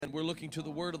Amen. We're looking to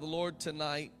the word of the Lord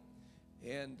tonight,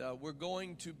 and we're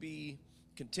going to be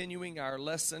continuing our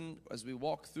lesson as we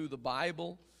walk through the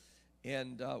Bible,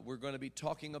 and we're going to be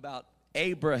talking about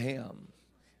Abraham.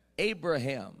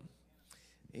 Abraham.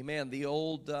 Amen. The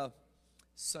old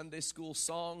Sunday school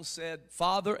song said,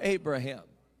 Father Abraham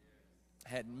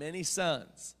had many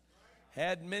sons.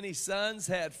 Had many sons,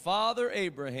 had Father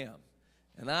Abraham.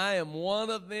 And I am one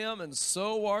of them, and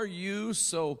so are you.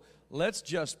 So let's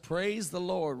just praise the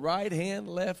Lord. Right hand,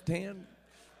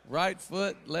 right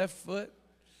foot, left foot.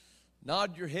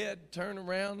 Nod your head, turn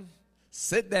around,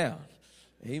 sit down.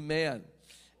 Amen.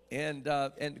 And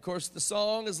of course, the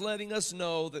song is letting us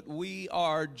know that we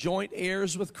are joint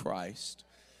heirs with Christ,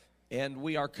 and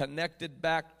we are connected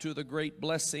back to the great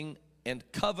blessing and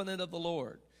covenant of the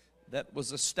Lord that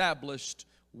was established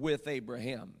with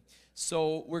Abraham.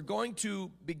 So we're going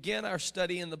to begin our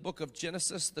study in the book of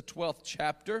Genesis, the 12th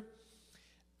chapter.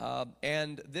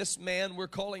 And this man, we're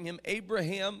calling him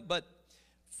Abraham, but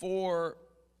for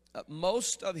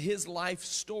most of his life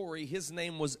story, his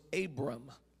name was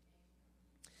Abram.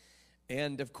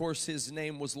 And of course, his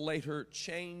name was later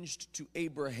changed to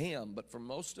Abraham, but for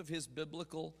most of his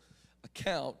biblical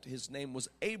account, his name was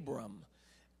Abram.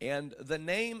 And the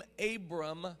name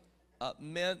Abram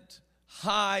meant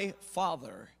high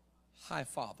father. High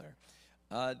father.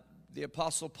 The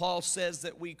Apostle Paul says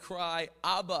that we cry,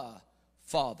 Abba,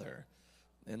 Father.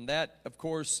 And that, of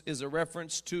course, is a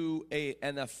reference to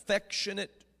an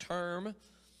affectionate term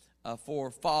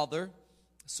for father.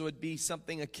 So it'd be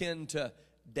something akin to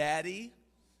daddy,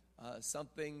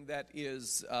 something that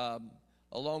is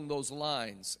along those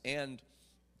lines. And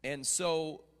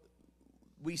so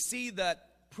we see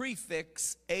that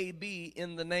prefix AB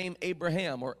in the name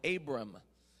Abraham or Abram,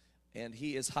 and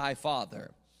he is high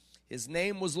father. His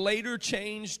name was later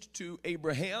changed to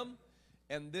Abraham,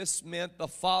 and this meant the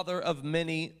father of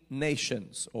many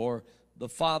nations, or the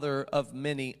father of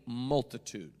many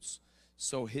multitudes.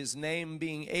 So his name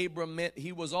being Abram meant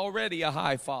he was already a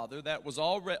high father. That was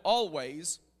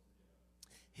always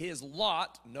his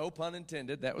lot, no pun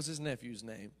intended, that was his nephew's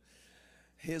name,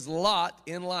 his lot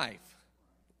in life.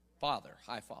 Father,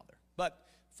 high father. But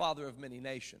father of many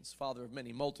nations, father of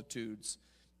many multitudes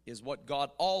is what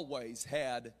God always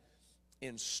had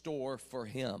in store for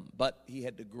him, but he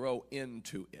had to grow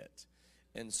into it.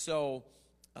 And so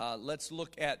let's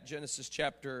look at Genesis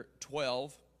chapter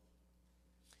 12.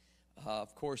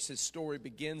 Of course, his story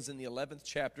begins in the 11th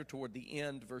chapter toward the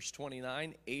end, verse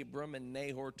 29. Abram and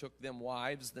Nahor took them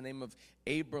wives. The name of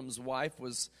Abram's wife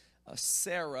was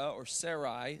Sarah or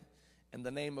Sarai, and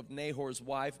the name of Nahor's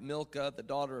wife, Milcah, the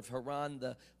daughter of Haran,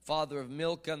 the father of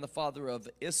Milcah and the father of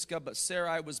Iscah. But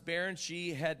Sarai was barren,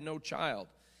 she had no child.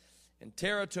 And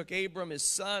Terah took Abram his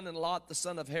son, and Lot the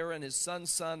son of Haran his son's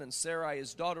son, and Sarai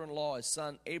his daughter-in-law his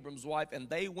son Abram's wife, and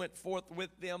they went forth with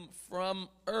them from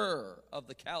Ur of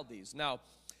the Chaldees. Now,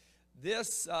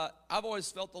 this, I've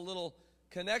always felt a little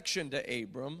connection to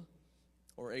Abram,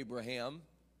 or Abraham,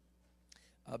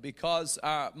 because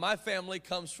my family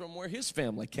comes from where his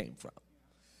family came from.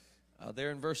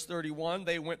 There in verse 31,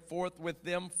 they went forth with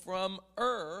them from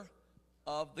Ur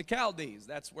of the Chaldees.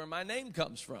 That's where my name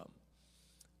comes from.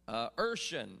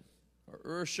 Urshan, or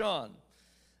Urshan,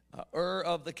 Ur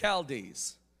of the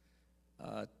Chaldees,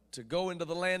 to go into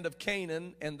the land of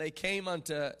Canaan, and they came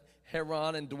unto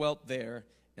Haran and dwelt there.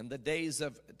 And the days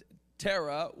of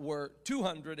Terah were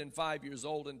 205 years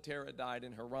old, and Terah died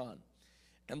in Haran.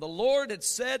 And the Lord had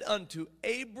said unto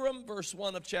Abram, verse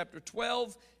 1 of chapter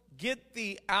 12, get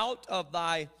thee out of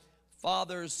thy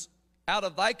father's, out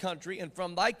of thy country, and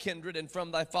from thy kindred, and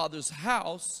from thy father's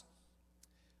house,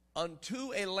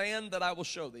 unto a land that I will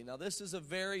show thee. Now, this is a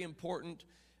very important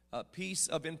piece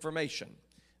of information.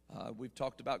 We've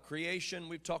talked about creation.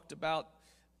 We've talked about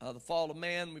the fall of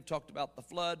man. We've talked about the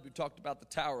flood. We've talked about the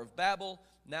Tower of Babel.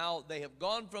 Now, they have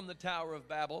gone from the Tower of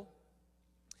Babel.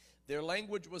 Their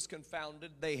language was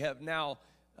confounded. They have now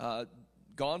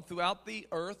gone throughout the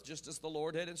earth, just as the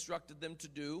Lord had instructed them to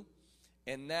do.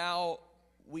 And now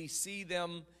we see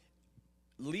them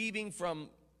leaving from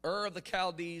Ur of the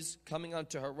Chaldees, coming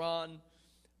unto Haran.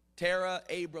 Terah,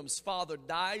 Abram's father,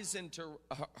 dies into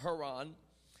Haran.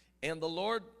 And the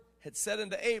Lord had said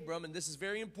unto Abram, and this is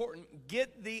very important,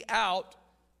 get thee out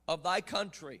of thy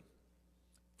country,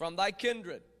 from thy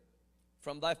kindred,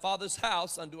 from thy father's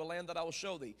house, unto a land that I will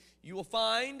show thee. You will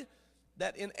find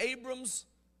that in Abram's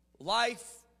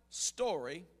life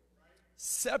story,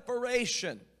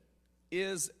 separation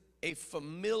is a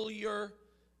familiar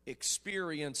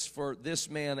experience for this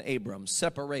man Abram.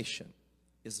 Separation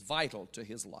is vital to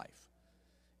his life.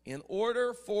 In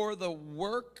order for the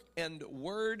work and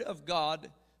word of God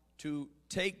to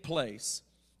take place,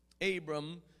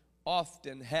 Abram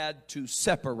often had to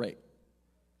separate.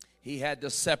 He had to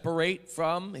separate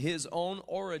from his own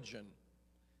origin,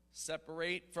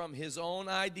 separate from his own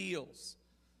ideals,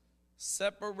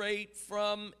 separate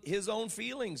from his own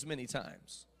feelings many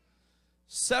times,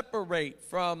 separate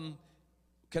from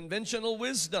conventional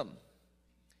wisdom,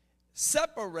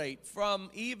 separate from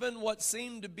even what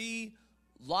seemed to be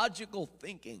logical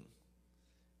thinking,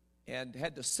 and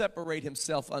had to separate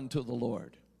himself unto the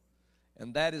Lord.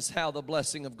 And that is how the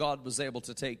blessing of God was able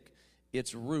to take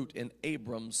its root in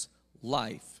Abram's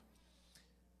life.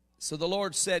 So the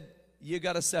Lord said, you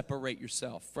got to separate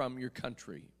yourself from your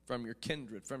country, from your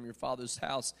kindred, from your father's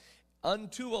house,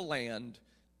 unto a land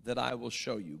that I will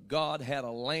show you. God had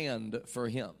a land for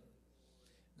him.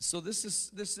 So this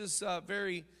is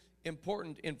very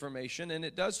important information, and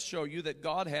it does show you that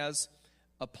God has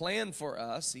a plan for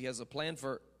us. He has a plan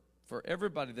for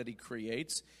everybody that he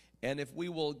creates. And if we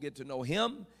will get to know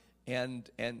him and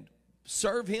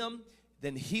serve him,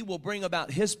 then he will bring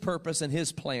about his purpose and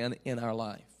his plan in our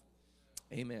life.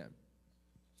 Amen.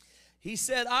 He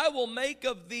said, I will make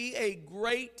of thee a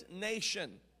great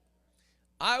nation.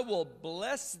 I will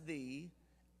bless thee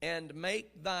and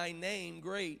make thy name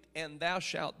great, and thou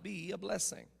shalt be a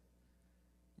blessing.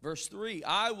 Verse 3,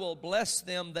 I will bless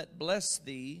them that bless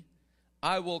thee.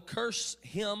 I will curse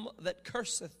him that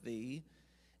curseth thee,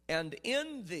 and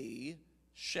in thee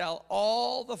shall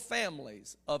all the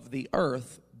families of the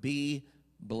earth be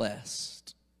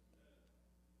blessed.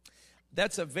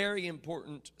 That's a very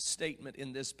important statement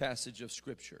in this passage of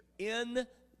Scripture. In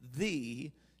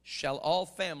thee shall all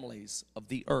families of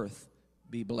the earth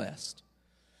be blessed.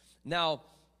 Now,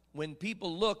 when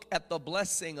people look at the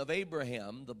blessing of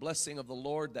Abraham, the blessing of the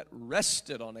Lord that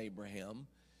rested on Abraham,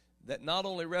 that not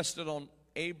only rested on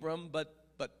Abram, but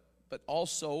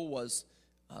also was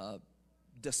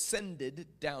descended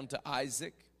down to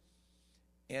Isaac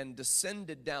and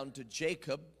descended down to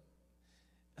Jacob.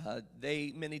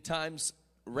 They many times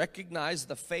recognize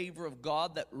the favor of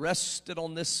God that rested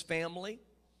on this family,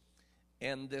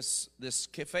 and this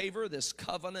favor, this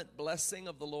covenant blessing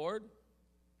of the Lord.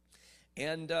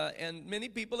 And many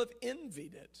people have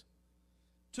envied it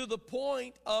to the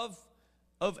point of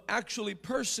actually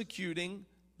persecuting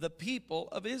the people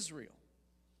of Israel.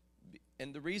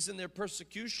 And the reason their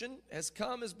persecution has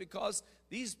come is because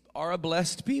these are a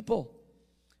blessed people.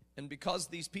 And because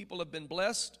these people have been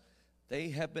blessed, they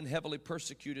have been heavily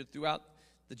persecuted throughout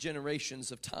the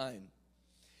generations of time.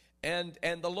 And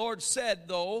the Lord said,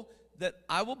 though, that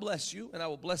I will bless you, and I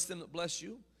will bless them that bless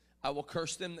you. I will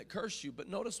curse them that curse you. But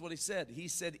notice what he said. He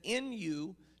said, in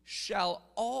you shall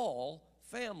all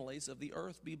families of the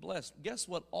earth be blessed. Guess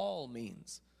what all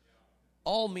means?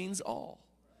 All means all.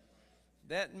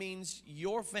 That means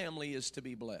your family is to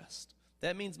be blessed.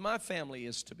 That means my family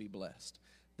is to be blessed.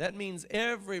 That means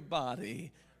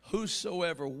everybody,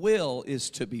 whosoever will, is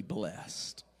to be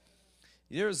blessed.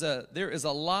 There is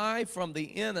a lie from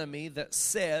the enemy that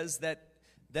says that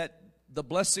the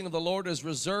blessing of the Lord is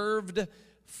reserved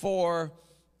for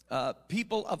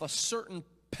people of a certain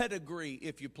pedigree,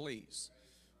 if you please,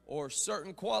 or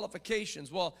certain qualifications.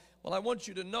 Well, I want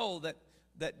you to know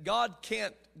that God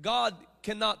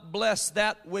cannot bless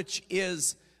that which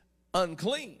is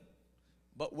unclean.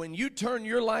 But when you turn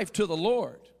your life to the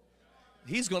Lord,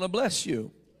 he's going to bless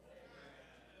you.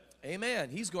 Amen.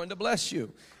 He's going to bless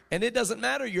you. And it doesn't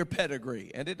matter your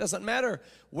pedigree, and it doesn't matter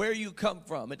where you come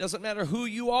from. It doesn't matter who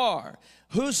you are.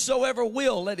 Whosoever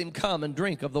will, let him come and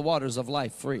drink of the waters of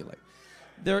life freely.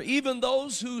 There are even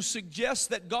those who suggest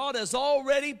that God has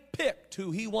already picked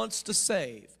who he wants to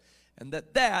save, and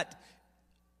that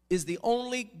is the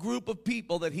only group of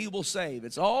people that he will save.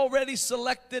 It's already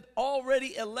selected,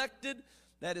 already elected.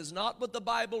 That is not what the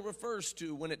Bible refers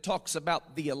to when it talks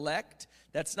about the elect.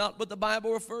 That's not what the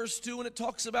Bible refers to when it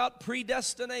talks about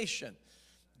predestination.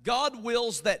 God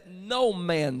wills that no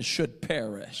man should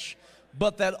perish,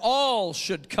 but that all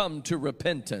should come to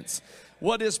repentance.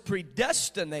 What is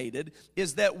predestinated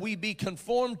is that we be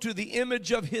conformed to the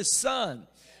image of his Son.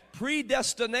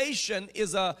 Predestination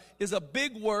is a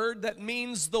big word that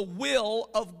means the will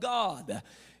of God.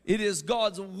 It is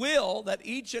God's will that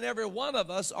each and every one of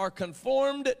us are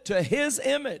conformed to his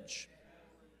image.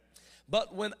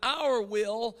 But when our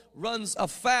will runs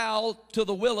afoul to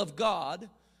the will of God,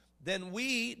 then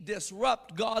we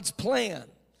disrupt God's plan.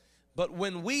 But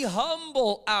when we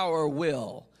humble our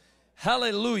will,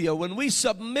 hallelujah, when we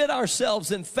submit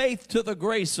ourselves in faith to the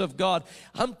grace of God,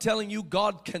 I'm telling you,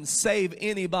 God can save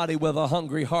anybody with a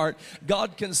hungry heart.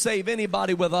 God can save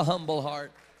anybody with a humble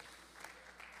heart.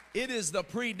 It is the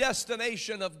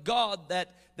predestination of God that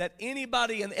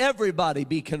anybody and everybody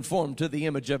be conformed to the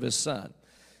image of His Son.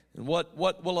 And what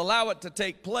will allow it to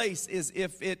take place is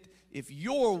if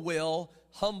your will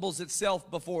humbles itself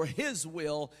before His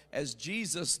will, as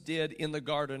Jesus did in the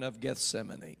Garden of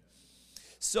Gethsemane.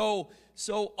 So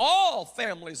all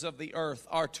families of the earth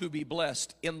are to be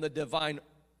blessed in the divine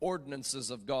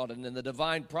ordinances of God and in the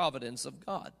divine providence of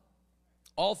God.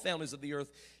 All families of the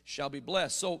earth shall be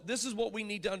blessed. So this is what we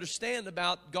need to understand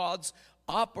about God's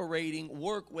operating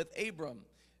work with Abram.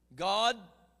 God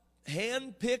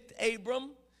handpicked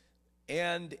Abram,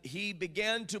 and He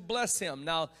began to bless him.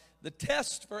 Now, the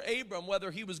test for Abram,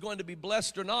 whether he was going to be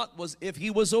blessed or not, was if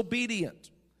he was obedient.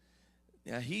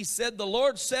 Now, He said, the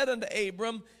Lord said unto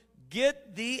Abram,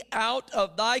 get thee out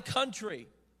of thy country.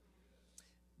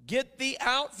 Get thee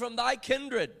out from thy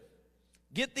kindred.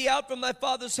 Get thee out from thy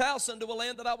father's house unto a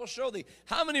land that I will show thee.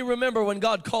 How many remember when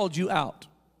God called you out?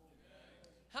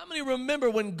 How many remember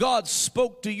when God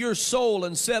spoke to your soul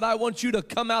and said, I want you to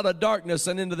come out of darkness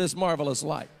and into this marvelous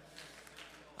light?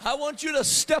 I want you to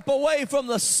step away from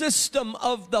the system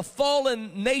of the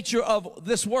fallen nature of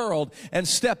this world and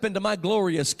step into my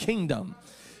glorious kingdom.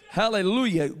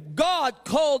 Hallelujah. God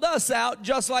called us out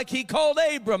just like He called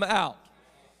Abram out.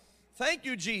 Thank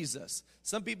you, Jesus.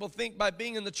 Some people think by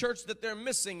being in the church that they're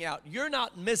missing out. You're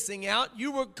not missing out.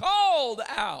 You were called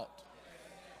out.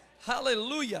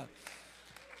 Hallelujah.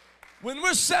 When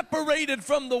we're separated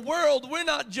from the world, we're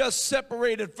not just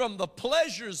separated from the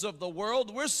pleasures of the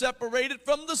world. We're separated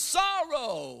from the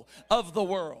sorrow of the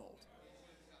world.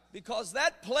 Because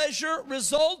that pleasure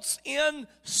results in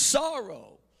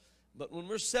sorrow. But when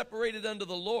we're separated unto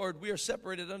the Lord, we are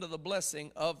separated unto the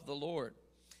blessing of the Lord.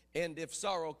 And if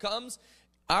sorrow comes,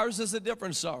 ours is a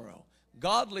different sorrow.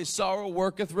 Godly sorrow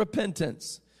worketh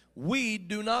repentance. We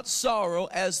do not sorrow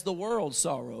as the world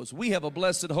sorrows. We have a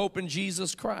blessed hope in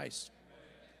Jesus Christ.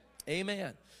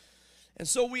 Amen. And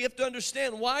so we have to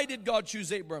understand, why did God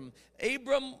choose Abram?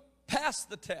 Abram passed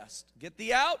the test. Get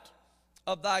thee out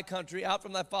of thy country, out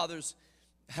from thy father's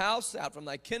house, out from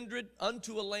thy kindred,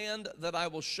 unto a land that I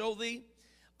will show thee.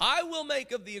 I will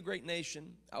make of thee a great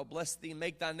nation. I will bless thee and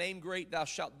make thy name great. Thou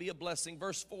shalt be a blessing.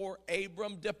 Verse 4,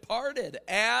 Abram departed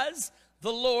as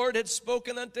the Lord had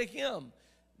spoken unto him.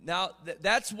 Now,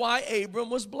 that's why Abram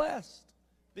was blessed.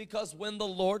 Because when the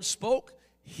Lord spoke,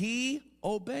 he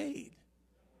obeyed.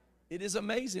 It is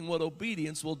amazing what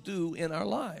obedience will do in our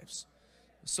lives.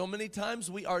 So many times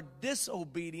we are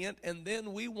disobedient, and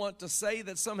then we want to say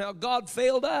that somehow God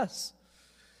failed us.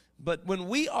 But when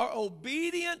we are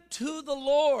obedient to the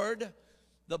Lord,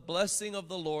 the blessing of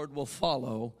the Lord will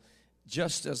follow,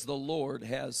 just as the Lord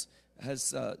has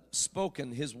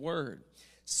spoken His word.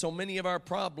 So many of our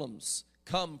problems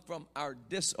come from our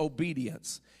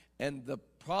disobedience, and the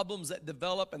problems that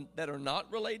develop and that are not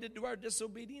related to our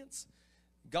disobedience,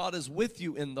 God is with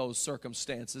you in those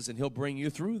circumstances, and He'll bring you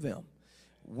through them.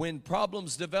 When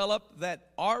problems develop that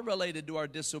are related to our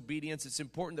disobedience, it's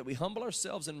important that we humble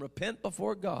ourselves and repent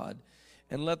before God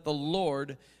and let the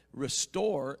Lord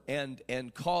restore and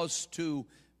cause to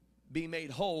be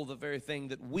made whole the very thing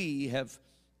that we have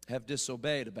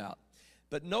disobeyed about.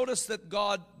 But notice that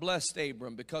God blessed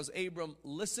Abram because Abram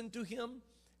listened to Him,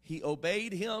 he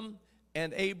obeyed Him,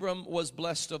 and Abram was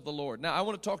blessed of the Lord. Now, I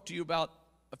want to talk to you about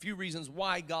a few reasons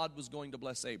why God was going to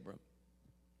bless Abram.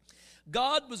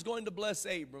 God was going to bless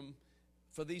Abram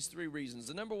for these three reasons.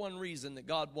 The number one reason that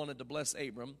God wanted to bless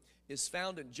Abram is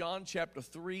found in John chapter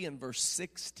 3 and verse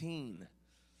 16.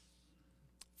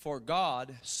 For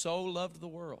God so loved the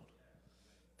world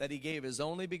that He gave His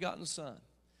only begotten Son,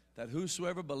 that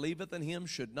whosoever believeth in Him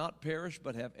should not perish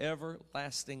but have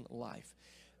everlasting life.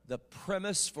 The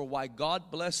premise for why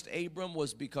God blessed Abram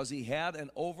was because he had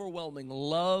an overwhelming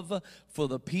love for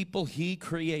the people He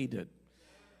created.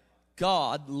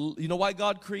 God, you know why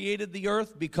God created the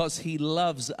earth? Because He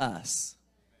loves us.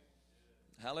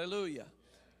 Hallelujah.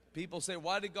 People say,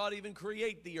 why did God even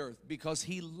create the earth? Because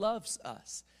He loves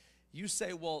us. You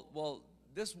say, well,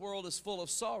 this world is full of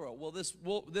sorrow. Well,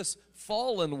 this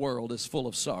fallen world is full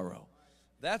of sorrow.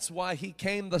 That's why He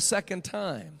came the second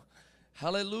time.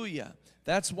 Hallelujah.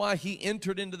 That's why He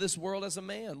entered into this world as a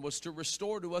man, was to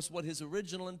restore to us what His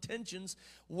original intentions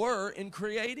were in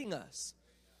creating us.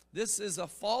 This is a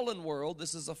fallen world.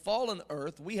 This is a fallen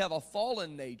earth. We have a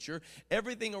fallen nature.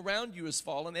 Everything around you is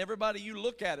fallen. Everybody you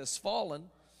look at is fallen.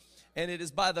 And it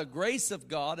is by the grace of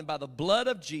God and by the blood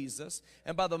of Jesus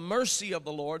and by the mercy of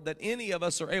the Lord that any of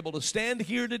us are able to stand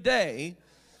here today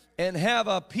and have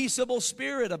a peaceable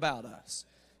spirit about us.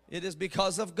 It is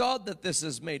because of God that this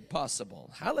is made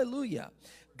possible. Hallelujah.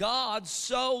 God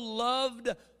so loved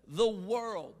the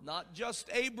world. Not just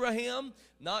Abraham,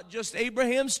 not just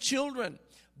Abraham's children,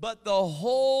 but the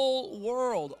whole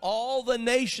world, all the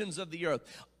nations of the earth,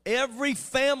 every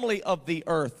family of the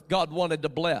earth God wanted to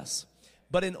bless.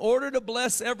 But in order to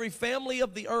bless every family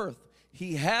of the earth,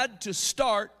 he had to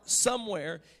start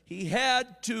somewhere. He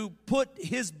had to put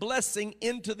his blessing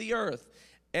into the earth.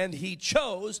 And he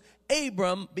chose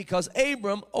Abram because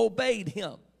Abram obeyed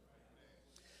him.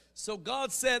 So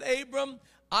God said, Abram,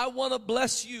 I want to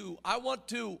bless you. I want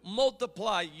to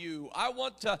multiply you. I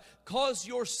want to cause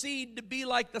your seed to be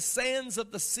like the sands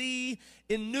of the sea,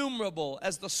 innumerable,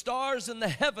 as the stars in the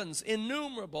heavens,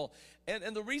 innumerable.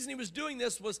 And the reason he was doing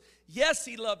this was, yes,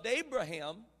 he loved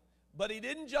Abraham, but he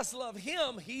didn't just love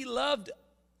him, he loved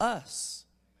us.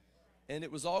 And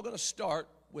it was all going to start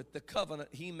with the covenant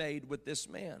he made with this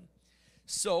man.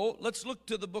 So let's look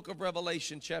to the book of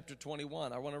Revelation chapter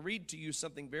 21. I want to read to you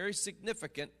something very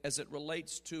significant as it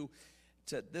relates to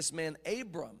this man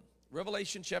Abram.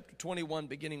 Revelation chapter 21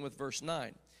 beginning with verse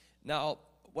 9. Now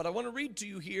what I want to read to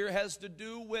you here has to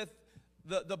do with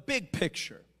the big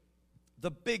picture.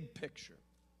 The big picture.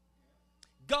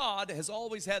 God has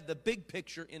always had the big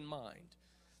picture in mind.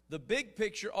 The big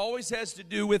picture always has to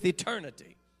do with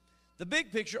eternity. The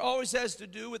big picture always has to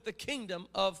do with the kingdom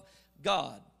of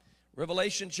God.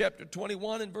 Revelation chapter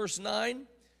 21 and verse 9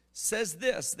 says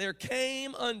this, there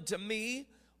came unto me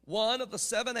one of the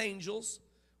seven angels,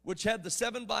 which had the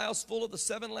seven vials full of the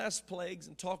seven last plagues,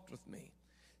 and talked with me,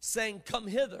 saying, come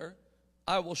hither,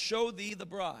 I will show thee the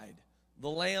bride, the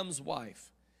Lamb's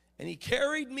wife. And he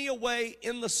carried me away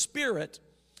in the spirit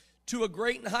to a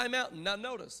great and high mountain. Now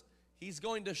notice, he's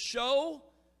going to show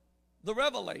the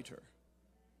revelator,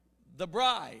 the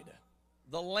bride,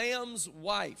 the Lamb's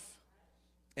wife.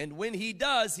 And when he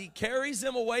does, he carries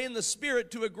him away in the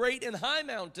spirit to a great and high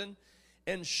mountain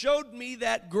and showed me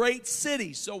that great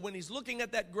city. So when he's looking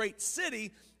at that great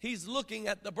city, he's looking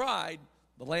at the bride,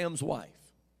 the Lamb's wife.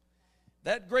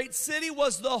 That great city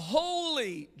was the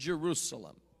holy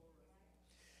Jerusalem,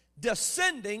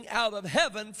 descending out of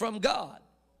heaven from God.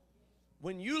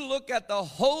 When you look at the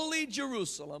holy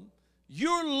Jerusalem,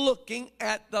 you're looking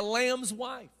at the Lamb's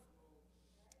wife.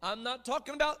 I'm not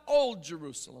talking about old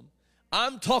Jerusalem.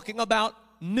 I'm talking about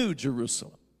New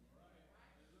Jerusalem.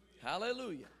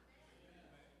 Hallelujah.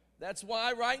 That's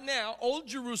why right now, Old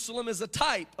Jerusalem is a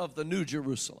type of the New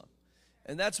Jerusalem.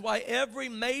 And that's why every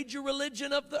major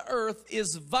religion of the earth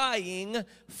is vying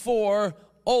for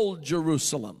Old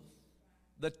Jerusalem,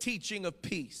 the teaching of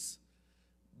peace.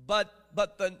 But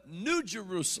the New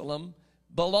Jerusalem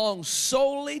belongs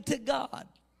solely to God.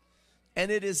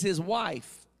 And it is his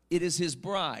wife. It is his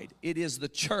bride. It is the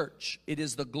church. It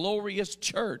is the glorious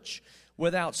church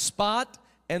without spot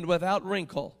and without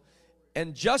wrinkle.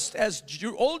 And just as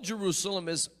Old Jerusalem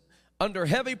is under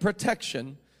heavy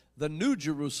protection, the New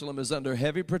Jerusalem is under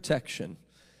heavy protection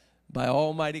by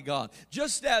Almighty God.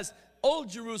 Just as Old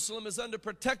Jerusalem is under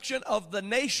protection of the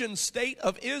nation state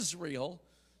of Israel,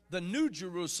 the New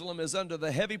Jerusalem is under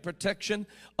the heavy protection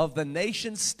of the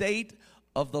nation state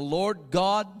of the Lord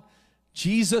God,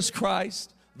 Jesus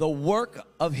Christ, the work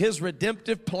of his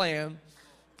redemptive plan.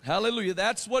 Hallelujah.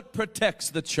 That's what protects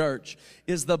the church,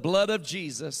 is the blood of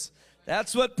Jesus.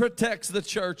 That's what protects the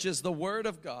church, is the word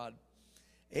of God.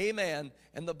 Amen.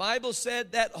 And the Bible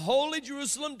said that holy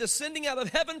Jerusalem descending out of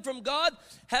heaven from God,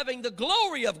 having the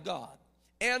glory of God.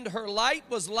 And her light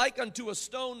was like unto a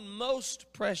stone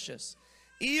most precious,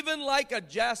 even like a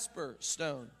jasper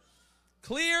stone,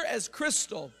 clear as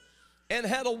crystal, and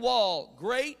had a wall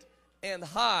great and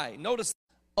high. Notice,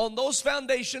 on those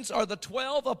foundations are the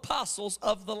 12 apostles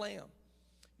of the Lamb.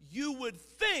 You would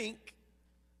think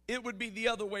it would be the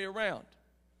other way around.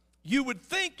 You would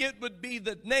think it would be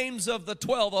the names of the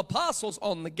 12 apostles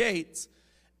on the gates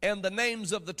and the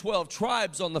names of the 12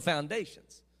 tribes on the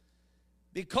foundations.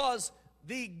 Because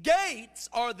the gates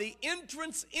are the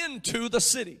entrance into the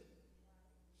city.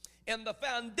 And the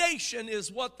foundation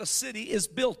is what the city is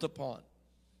built upon.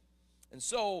 And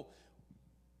so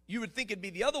you would think it'd be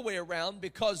the other way around,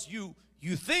 because you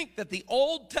think that the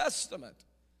Old Testament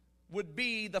would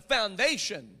be the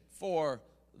foundation for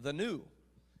the new,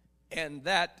 and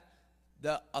that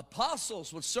the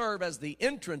apostles would serve as the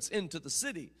entrance into the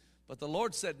city. But the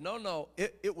Lord said, no,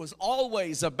 it was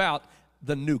always about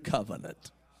the new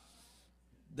covenant.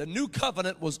 The new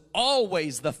covenant was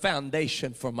always the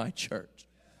foundation for my church.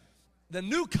 The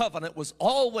new covenant was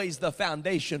always the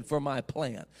foundation for my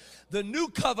plan. The new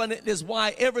covenant is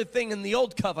why everything in the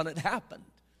old covenant happened.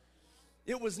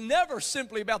 It was never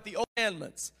simply about the old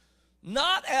commandments,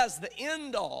 not as the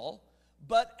end all,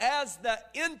 but as the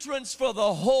entrance for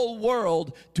the whole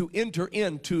world to enter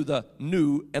into the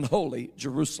new and holy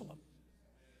Jerusalem.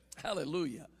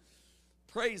 Hallelujah.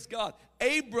 Praise God.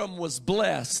 Abram was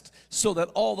blessed so that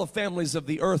all the families of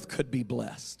the earth could be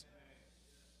blessed.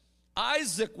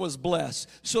 Isaac was blessed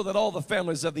so that all the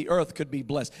families of the earth could be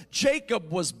blessed.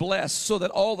 Jacob was blessed so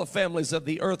that all the families of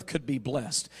the earth could be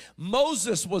blessed.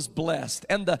 Moses was blessed,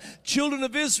 and the children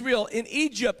of Israel in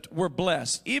Egypt were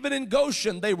blessed. Even in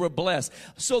Goshen they were blessed,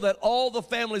 so that all the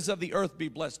families of the earth be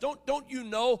blessed. Don't you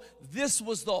know this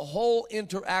was the whole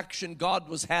interaction God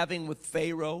was having with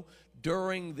Pharaoh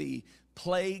during the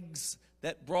plagues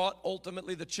that brought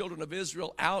ultimately the children of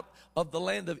Israel out of the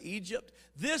land of Egypt?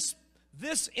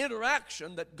 This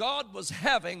interaction that God was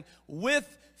having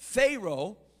with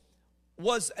Pharaoh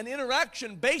was an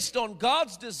interaction based on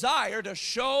God's desire to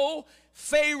show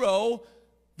Pharaoh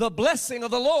the blessing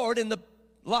of the Lord in the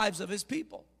lives of his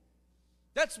people.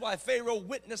 That's why Pharaoh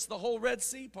witnessed the whole Red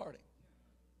Sea parting.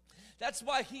 That's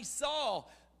why he saw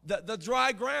the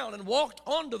dry ground and walked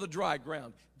onto the dry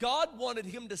ground. God wanted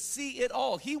him to see it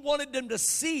all. He wanted them to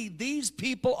see these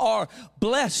people are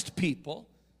blessed people.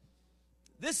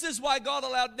 This is why God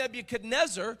allowed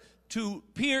Nebuchadnezzar to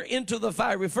peer into the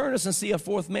fiery furnace and see a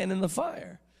fourth man in the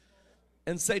fire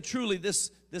and say, truly,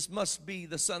 this must be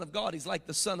the Son of God. He's like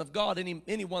the Son of God.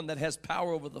 Anyone that has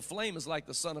power over the flame is like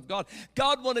the Son of God.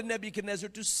 God wanted Nebuchadnezzar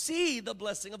to see the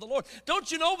blessing of the Lord.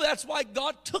 Don't you know that's why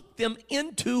God took them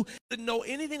into, didn't know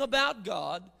anything about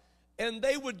God, and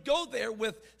they would go there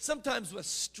sometimes with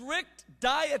strict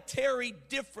dietary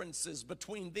differences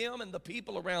between them and the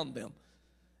people around them.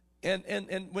 And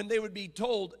when they would be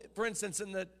told, for instance,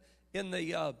 in the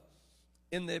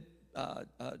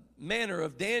manner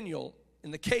of Daniel,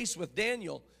 in the case with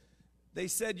Daniel, they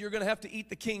said, you're going to have to eat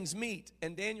the king's meat.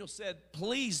 And Daniel said,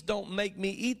 please don't make me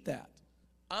eat that.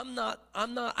 I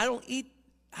don't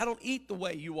eat the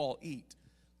way you all eat.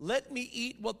 Let me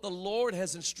eat what the Lord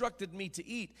has instructed me to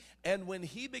eat. And when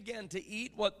he began to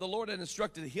eat what the Lord had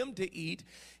instructed him to eat,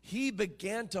 he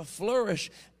began to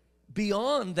flourish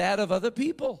beyond that of other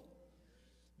people.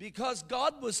 Because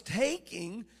God was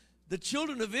taking the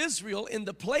children of Israel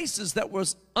into places that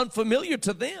was unfamiliar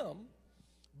to them,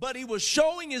 but he was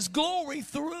showing his glory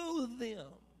through them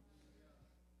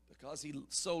because he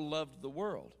so loved the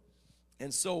world.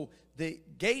 And so the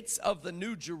gates of the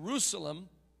New Jerusalem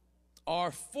are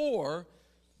for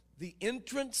the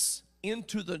entrance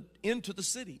into the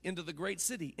city, into the great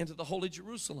city, into the holy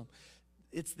Jerusalem.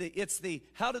 It's the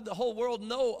how did the whole world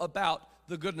know about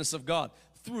the goodness of God?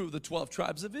 Through the 12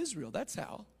 tribes of Israel. That's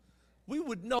how. We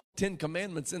would know 10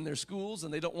 commandments in their schools,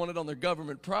 and they don't want it on their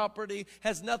government property.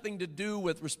 Has nothing to do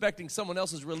with respecting someone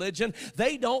else's religion.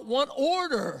 They don't want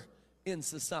order in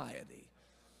society.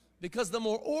 Because the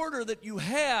more order that you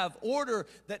have, order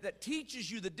that teaches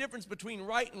you the difference between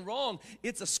right and wrong,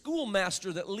 it's a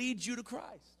schoolmaster that leads you to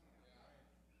Christ.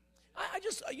 I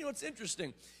just, it's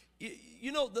interesting.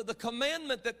 The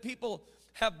commandment that people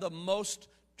have the most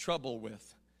trouble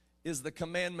with is the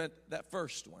commandment, that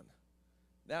first one.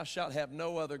 Thou shalt have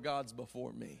no other gods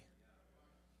before me.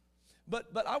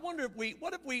 But I wonder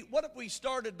what if we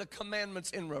started the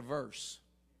commandments in reverse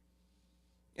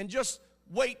and just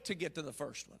wait to get to the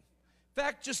first one. In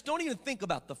fact, just don't even think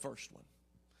about the first one.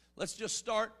 Let's just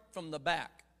start from the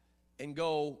back and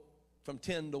go from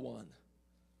 10 to 1.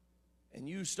 And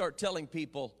you start telling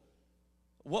people,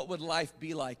 what would life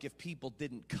be like if people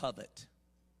didn't covet?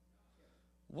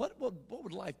 What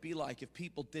would life be like if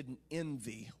people didn't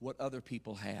envy what other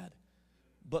people had,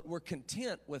 but were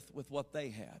content with what they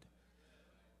had?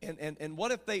 And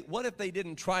what if they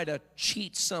didn't try to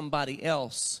cheat somebody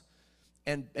else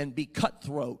and be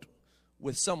cutthroat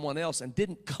with someone else and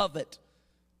didn't covet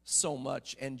so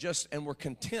much and were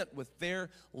content with their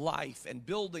life and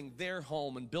building their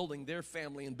home and building their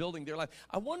family and building their life?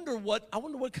 I wonder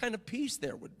what kind of peace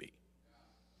there would be.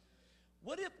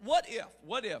 What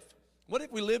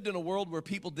if we lived in a world where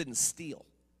people didn't steal?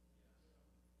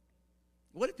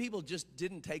 What if people just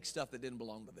didn't take stuff that didn't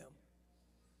belong to them?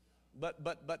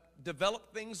 But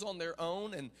developed things on their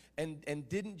own and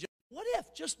didn't just, what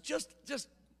if?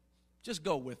 Just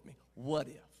go with me. What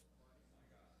if?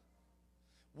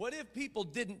 What if people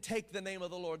didn't take the name of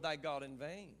the Lord thy God in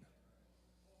vain?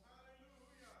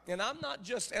 And I'm not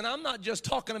just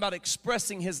talking about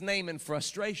expressing his name in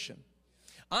frustration.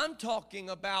 I'm talking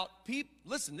about people.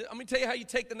 Listen, let me tell you how you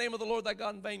take the name of the Lord thy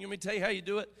God in vain. You want me to tell you how you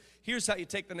do it? Here's how you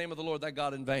take the name of the Lord thy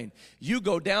God in vain. You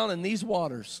go down in these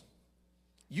waters.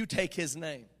 You take his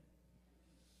name.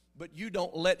 But you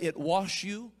don't let it wash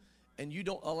you, and you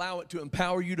don't allow it to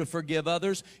empower you to forgive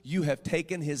others. You have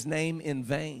taken his name in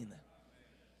vain.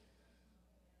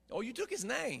 Oh, Oh, you took his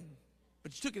name,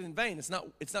 but you took it in vain. It's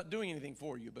not doing anything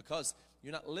for you because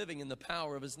you're not living in the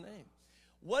power of his name.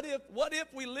 What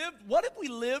if we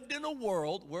lived in a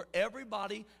world where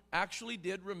everybody actually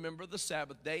did remember the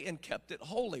Sabbath day and kept it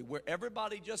holy, where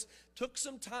everybody just took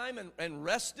some time and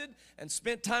rested and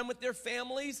spent time with their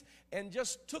families and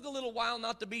just took a little while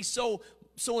not to be so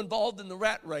involved in the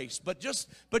rat race, but just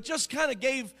kind of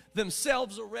gave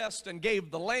themselves a rest and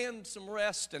gave the land some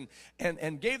rest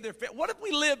and gave their family. What if we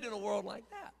lived in a world like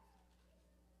that?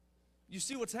 You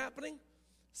see what's happening?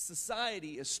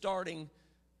 Society is starting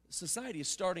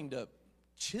to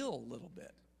chill a little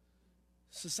bit.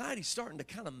 Society's starting to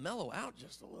kind of mellow out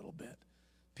just a little bit.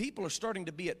 People are starting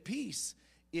to be at peace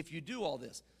if you do all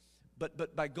this.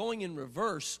 But by going in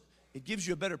reverse, it gives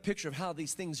you a better picture of how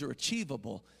these things are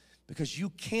achievable, because you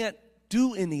can't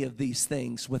do any of these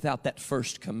things without that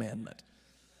first commandment.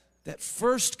 That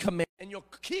first commandment, and you'll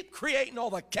keep creating all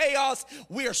the chaos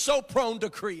we are so prone to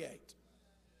create.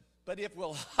 But if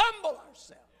we'll humble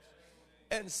ourselves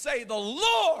and say, the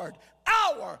Lord,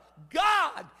 our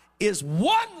God, is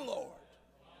one Lord.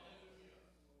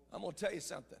 I'm going to tell you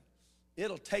something.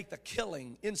 It'll take the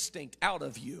killing instinct out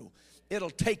of you.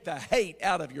 It'll take the hate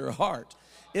out of your heart.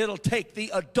 It'll take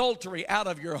the adultery out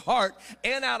of your heart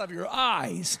and out of your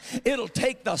eyes. It'll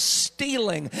take the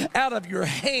stealing out of your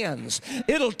hands.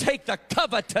 It'll take the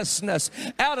covetousness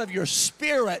out of your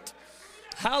spirit.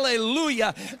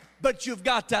 Hallelujah. But you've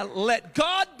got to let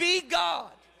God be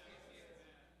God.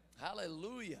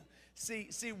 Hallelujah.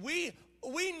 See, we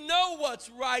know what's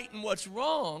right and what's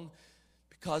wrong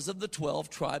because of the 12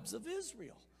 tribes of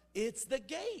Israel. It's the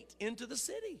gate into the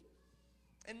city.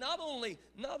 And not only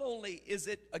is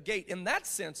it a gate in that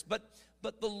sense, but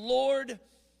the Lord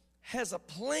has a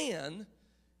plan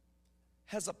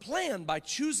by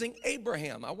choosing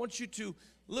Abraham. I want you to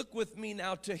look with me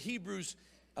now to Hebrews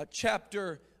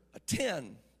chapter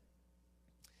 10.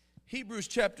 Hebrews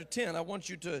chapter 10. I want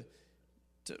you to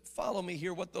follow me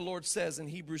here, what the Lord says in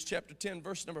Hebrews chapter 10,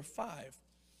 verse number 5.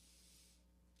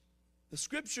 The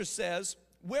scripture says,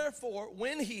 wherefore,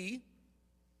 when he,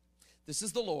 this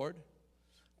is the Lord,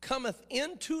 cometh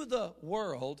into the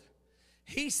world,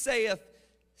 he saith,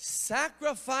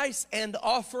 sacrifice and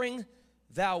offering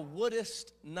thou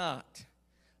wouldest not,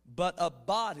 but a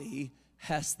body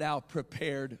hast thou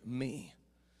prepared me.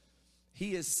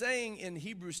 He is saying in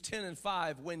Hebrews 10 and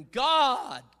 5, when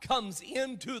God comes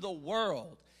into the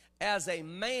world as a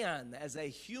man, as a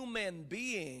human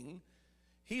being,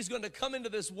 he's going to come into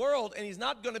this world and he's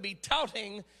not going to be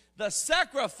touting the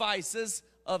sacrifices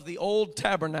of the old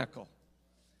tabernacle.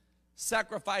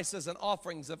 Sacrifices and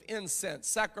offerings of incense,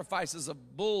 sacrifices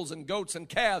of bulls and goats and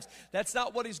calves. That's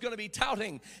not what he's going to be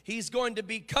touting. He's going to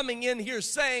be coming in here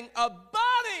saying, a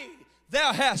body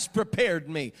thou hast prepared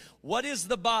me. What is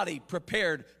the body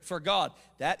prepared for God?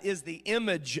 That is the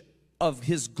image of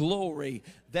his glory.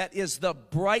 That is the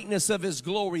brightness of his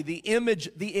glory, the image,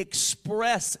 the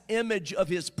express image of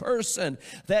his person.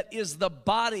 That is the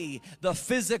body, the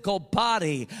physical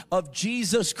body of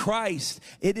Jesus Christ.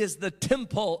 It is the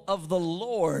temple of the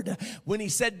Lord. When he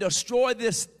said, destroy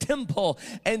this temple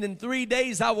and in 3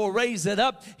 days I will raise it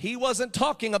up, he wasn't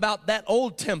talking about that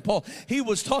old temple. He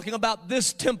was talking about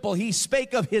this temple. He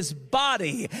spake of his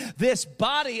body. This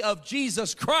body of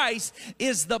Jesus Christ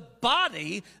is the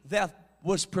body that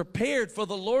was prepared for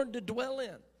the Lord to dwell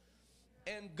in.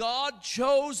 And God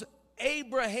chose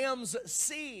Abraham's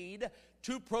seed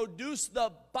to produce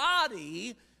the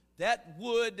body that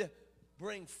would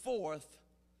bring forth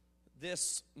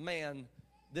this man,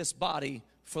 this body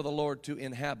for the Lord to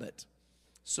inhabit.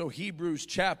 So Hebrews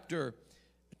chapter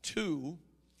 2,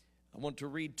 I want to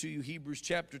read to you Hebrews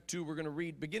chapter 2. We're going to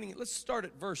read beginning, let's start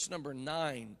at verse number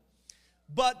 9.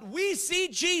 But we see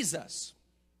Jesus,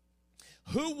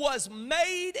 who was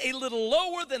made a little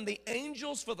lower than the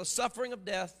angels for the suffering of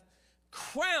death,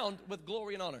 crowned with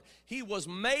glory and honor. He was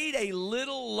made a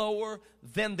little lower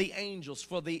than the angels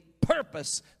for the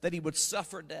purpose that he would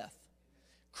suffer death.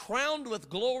 Crowned with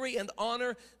glory and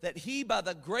honor, that he by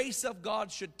the grace of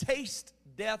God should taste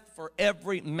death for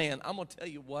every man. I'm going to tell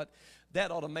you what,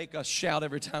 that ought to make us shout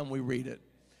every time we read it.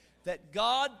 That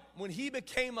God, when he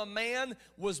became a man,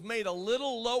 was made a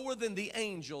little lower than the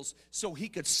angels so he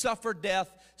could suffer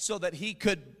death, so that he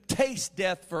could taste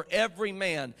death for every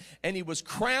man. And he was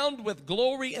crowned with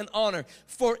glory and honor.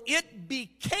 For it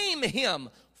became him,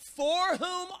 for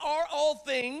whom are all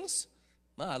things,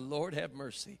 my Lord have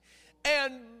mercy,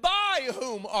 and by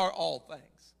whom are all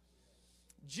things.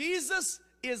 Jesus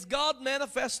is God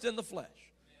manifest in the flesh.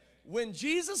 When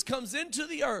Jesus comes into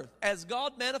the earth as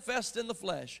God manifest in the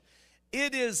flesh,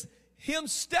 it is Him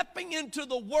stepping into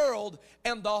the world,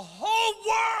 and the whole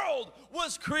world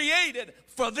was created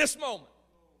for this moment.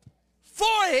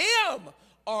 For Him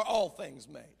are all things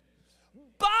made.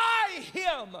 By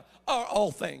Him are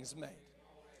all things made.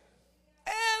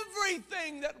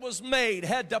 Everything that was made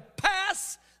had to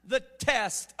pass the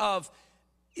test of,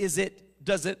 does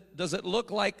it look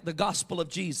like the gospel of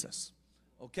Jesus?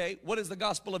 Okay, what is the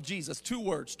gospel of Jesus? Two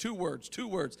words.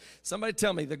 Somebody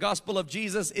tell me, the gospel of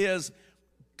Jesus is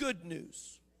good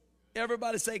news.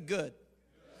 Everybody say good.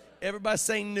 Everybody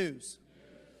say news.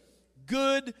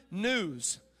 Good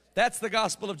news. That's the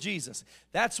gospel of Jesus.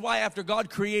 That's why after God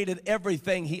created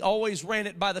everything, He always ran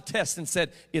it by the test and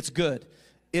said, it's good.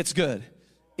 It's good.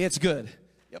 It's good.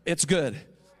 It's good.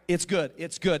 It's good.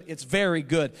 It's good. It's very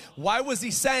good. Why was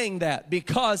He saying that?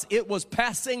 Because it was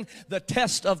passing the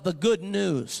test of the good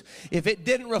news. If it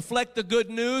didn't reflect the good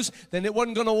news, then it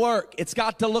wasn't going to work. It's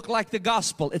got to look like the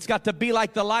gospel. It's got to be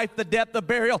like the life, the death, the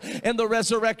burial, and the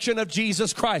resurrection of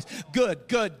Jesus Christ. Good,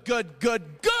 good, good,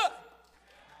 good, good.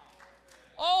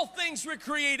 All things were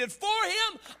created for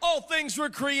Him. All things were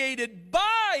created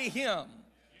by Him.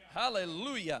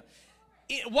 Hallelujah.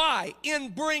 Why? In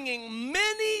bringing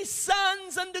many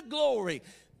sons unto glory,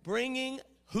 bringing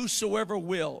whosoever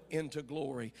will into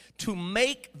glory, to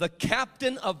make the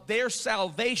captain of their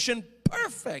salvation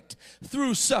perfect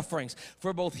through sufferings.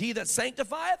 For both He that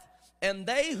sanctifieth and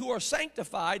they who are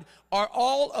sanctified are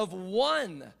all of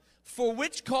one, for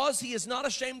which cause He is not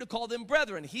ashamed to call them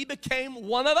brethren. He became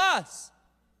one of us.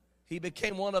 He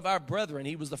became one of our brethren.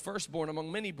 He was the firstborn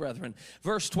among many brethren.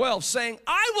 Verse 12, saying,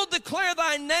 I will declare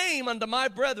thy name unto my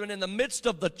brethren. In the midst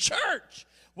of the church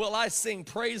will I sing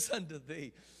praise unto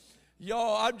thee.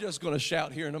 Y'all, I'm just going to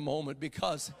shout here in a moment,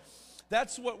 because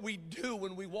that's what we do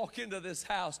when we walk into this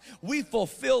house. We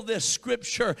fulfill this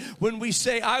scripture when we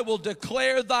say, I will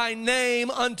declare thy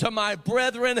name unto my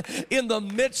brethren. In the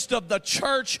midst of the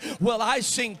church will I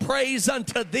sing praise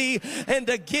unto thee. And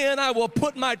again I will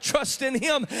put my trust in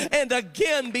Him. And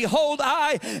again, behold,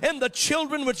 I am the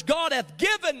children which God hath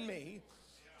given me.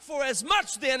 For as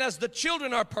much then as the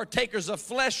children are partakers of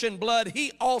flesh and blood,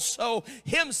 He also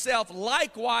Himself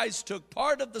likewise took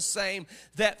part of the same,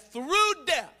 that through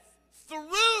death,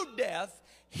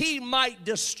 He might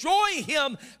destroy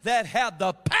him that had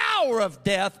the power of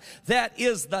death, that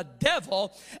is the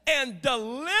devil, and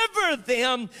deliver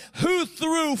them who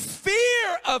through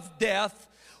fear of death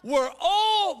were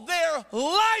all their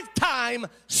lifetime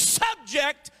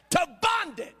subject to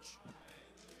bondage.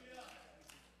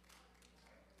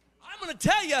 I'm going to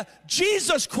tell you,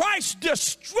 Jesus Christ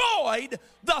destroyed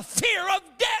the fear of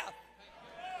death.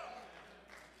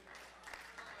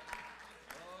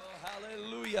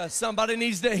 Hallelujah. Somebody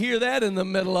needs to hear that in the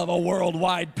middle of a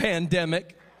worldwide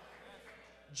pandemic.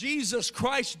 Jesus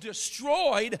Christ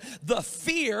destroyed the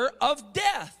fear of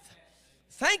death.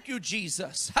 Thank you,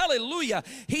 Jesus. Hallelujah.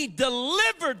 He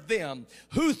delivered them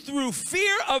who through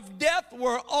fear of death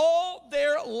were all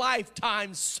their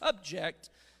lifetime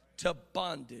subject to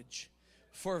bondage.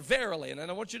 For verily, and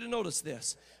I want you to notice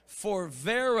this, for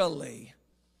verily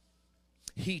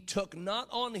He took not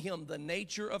on Him the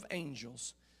nature of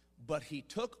angels, but He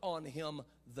took on Him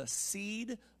the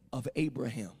seed of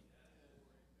Abraham.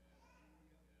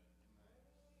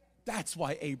 That's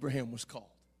why Abraham was called.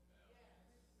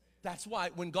 That's why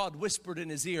when God whispered in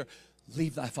his ear,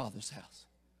 leave thy father's house,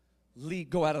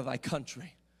 go out of thy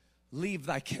country, leave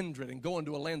thy kindred and go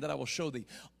into a land that I will show thee.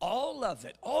 All of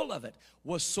it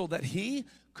was so that he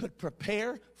could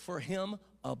prepare for him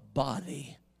a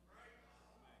body.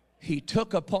 He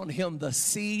took upon him the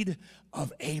seed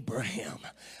of Abraham.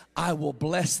 I will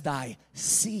bless thy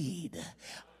seed.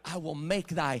 I will make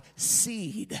thy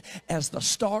seed as the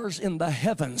stars in the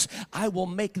heavens. I will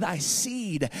make thy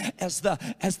seed as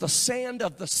the sand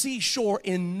of the seashore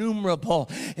innumerable.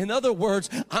 In other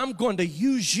words, I'm going to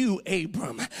use you,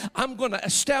 Abram. I'm going to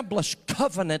establish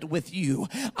covenant with you.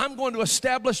 I'm going to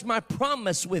establish my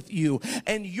promise with you.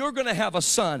 And you're going to have a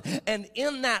son. And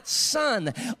in that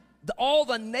son, all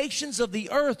the nations of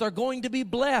the earth are going to be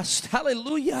blessed.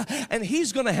 Hallelujah. And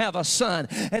he's going to have a son,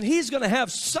 and he's going to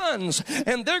have sons,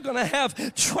 and they're going to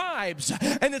have tribes,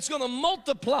 and it's going to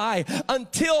multiply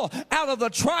until out of the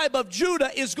tribe of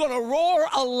Judah is going to roar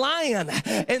a lion,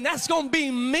 and that's going to be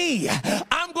me.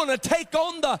 I'm going to take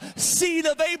on the seed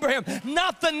of Abraham,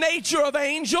 not the nature of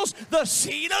angels, the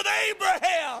seed of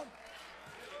Abraham.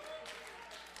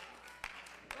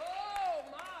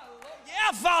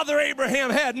 Yeah, Father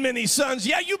Abraham had many sons.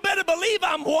 Yeah, you better believe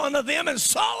I'm one of them, and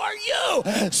so are you.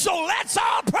 So let's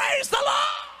all praise the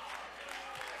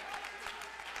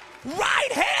Lord.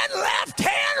 Right hand, left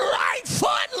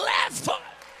foot, left foot.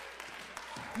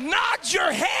 Nod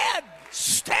your head.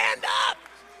 stand up.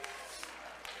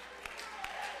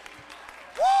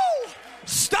 Woo!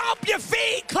 Stomp your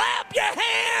feet, clap your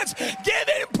hands, give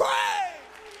him praise.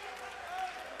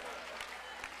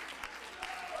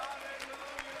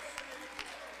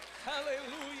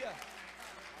 Hallelujah.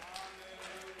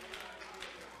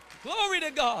 Glory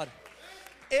to God.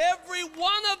 Every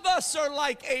one of us are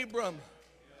like Abram.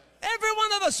 Every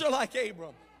one of us are like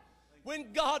Abram.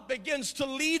 When God begins to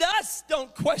lead us,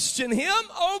 don't question him,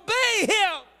 obey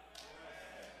him.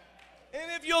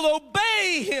 And if you'll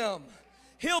obey him,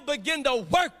 he'll begin to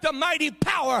work the mighty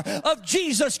power of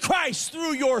Jesus Christ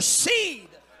through your seed.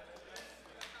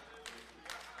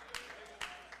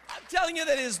 I'm telling you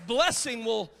that his blessing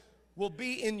will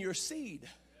be in your seed.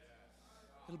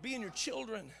 It'll be in your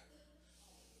children.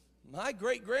 My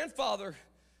great-grandfather,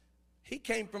 he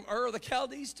came from Ur of the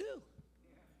Chaldees too.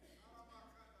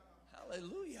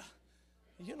 Hallelujah.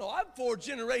 You know, I'm 4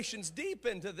 generations deep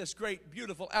into this great,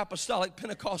 beautiful, apostolic,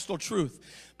 Pentecostal truth.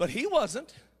 But he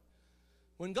wasn't.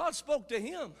 When God spoke to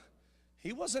him,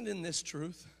 he wasn't in this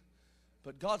truth.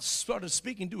 But God started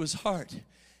speaking to his heart.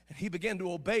 And he began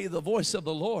to obey the voice of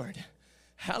the Lord.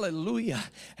 Hallelujah.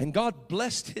 And God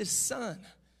blessed his son.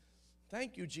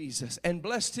 Thank you, Jesus. And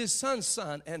blessed his son's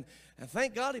son. And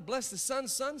thank God he blessed his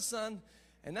son's son's son.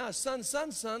 And now his son's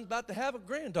son's son about to have a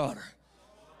granddaughter.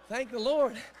 Thank the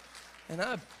Lord.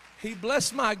 And he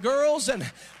blessed my girls, and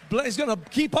he's going to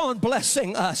keep on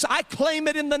blessing us. I claim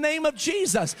it in the name of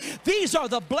Jesus. These are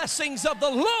the blessings of the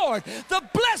Lord. The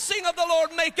blessing of the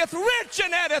Lord maketh rich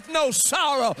and addeth no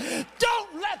sorrow.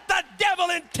 Don't let the devil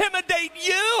intimidate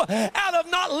you out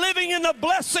of not living in the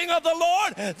blessing of the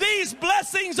Lord. These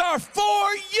blessings are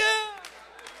for you.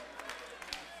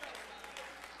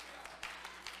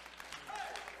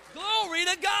 Glory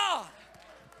to God.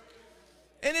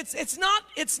 And it's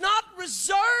not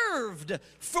reserved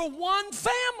for one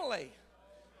family.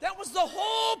 That was the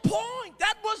whole point.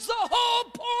 That was the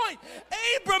whole point.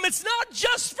 Abram, it's not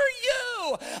just for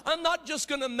you. I'm not just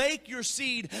going to make your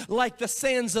seed like the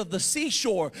sands of the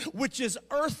seashore, which is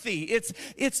earthy. It's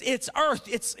earth.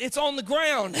 It's on the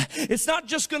ground. It's not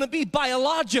just going to be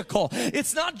biological.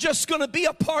 It's not just going to be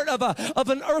a part of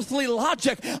an earthly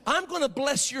logic. I'm going to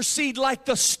bless your seed like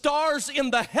the stars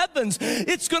in the heavens.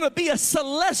 It's going to be a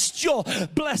celestial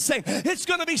blessing. It's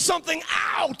going to be something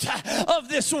out of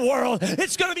this world.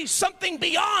 It's going to be something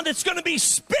beyond. It's going to be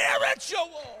spiritual.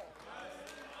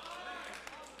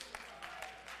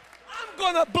 I'm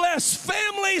going to bless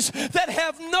families that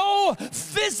have no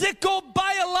physical,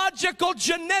 biological,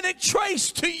 genetic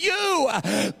trace to you,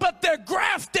 but they're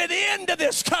grafted into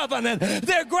this covenant.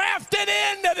 They're grafted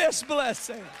into this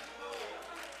blessing.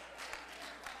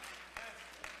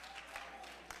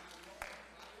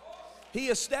 He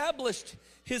established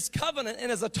his covenant,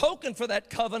 and as a token for that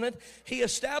covenant, he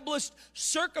established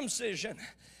circumcision.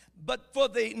 But for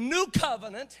the new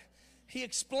covenant, he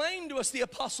explained to us, the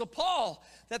Apostle Paul,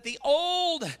 that the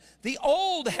old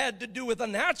had to do with a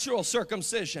natural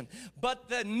circumcision, but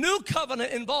the new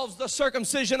covenant involves the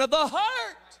circumcision of the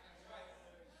heart.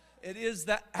 It is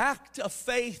the act of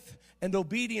faith and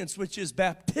obedience, which is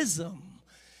baptism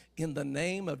in the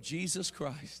name of Jesus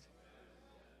Christ.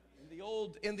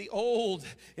 In the old,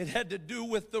 it had to do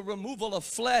with the removal of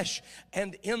flesh,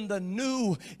 and in the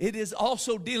new, it is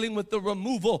also dealing with the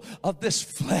removal of this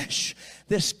flesh,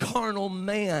 this carnal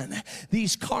man,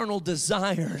 these carnal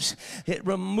desires. It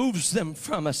removes them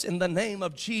from us in the name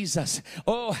of Jesus.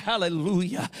 Oh,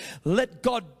 hallelujah. Let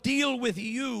God deal with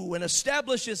you and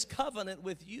establish his covenant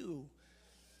with you.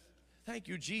 Thank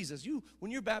you, Jesus.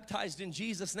 When you're baptized in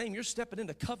Jesus' name, you're stepping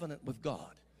into covenant with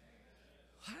God.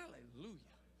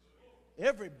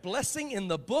 Every blessing in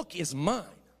the book is mine.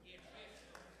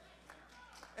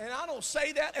 And I don't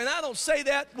say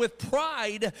that, with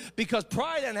pride, because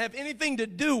pride doesn't have anything to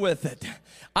do with it.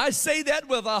 I say that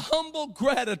with a humble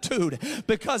gratitude,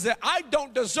 because I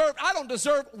don't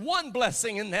deserve one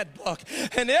blessing in that book.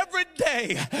 And every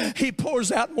day he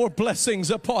pours out more blessings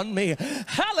upon me.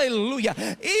 Hallelujah.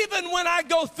 Even when I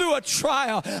go through a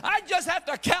trial, I just have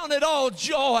to count it all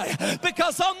joy,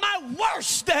 because on my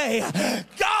worst day,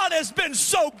 God has been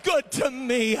so good to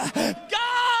me.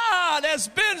 God has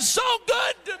been so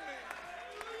good to me.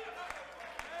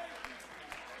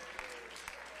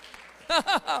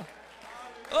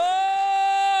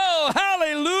 Oh,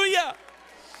 hallelujah.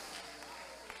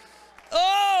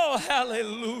 Oh,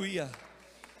 hallelujah.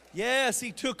 Yes,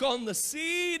 he took on the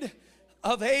seed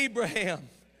of Abraham.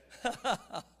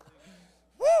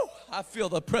 Woo, I feel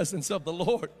the presence of the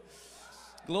Lord.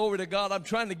 Glory to God. I'm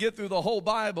trying to get through the whole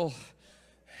Bible.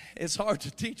 It's hard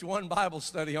to teach one Bible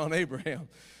study on Abraham.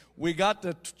 We got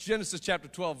to Genesis chapter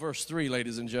 12, verse 3,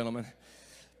 ladies and gentlemen.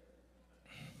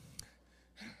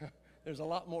 There's a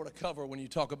lot more to cover when you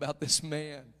talk about this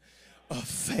man of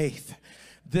faith.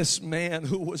 This man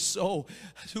who was so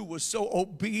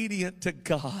obedient to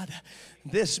God.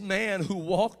 This man who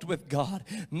walked with God.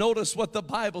 Notice what the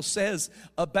Bible says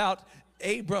about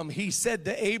Abram. He said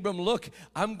to Abram, look,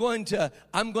 I'm going to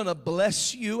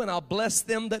bless you, and I'll bless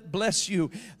them that bless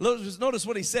you. Notice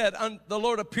what he said. The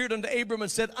Lord appeared unto Abram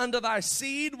and said, unto thy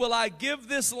seed will I give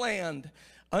this land.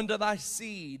 Unto thy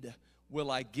seed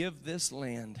will I give this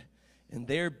land. And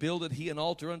there builded he an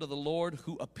altar unto the Lord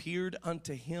who appeared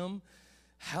unto him.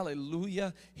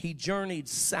 Hallelujah. He journeyed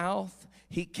south.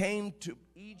 He came to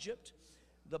Egypt.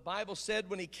 The Bible said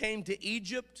when he came to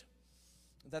Egypt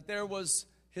that there was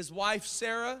his wife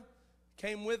Sarah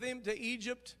came with him to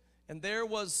Egypt, and there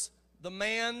was the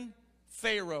man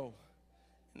Pharaoh.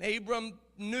 And Abram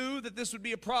knew that this would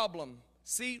be a problem.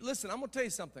 See, listen, I'm going to tell you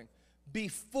something.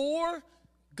 Before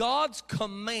God's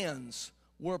commands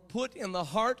were put in the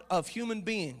heart of human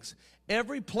beings,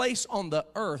 every place on the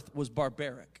earth was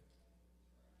barbaric.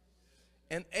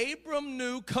 And Abram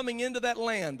knew coming into that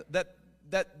land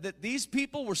that these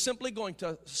people were simply going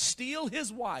to steal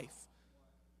his wife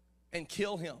and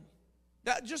kill him.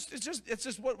 It's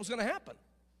just what was going to happen.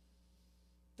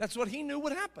 That's what he knew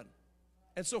would happen.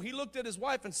 And so he looked at his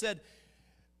wife and said,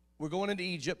 we're going into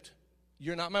Egypt.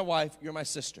 You're not my wife, you're my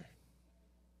sister.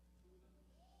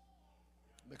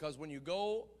 Because when you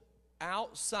go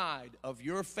outside of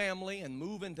your family and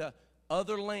move into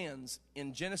other lands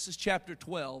in Genesis chapter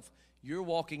 12, you're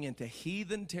walking into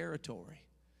heathen territory.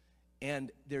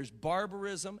 And there's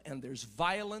barbarism, and there's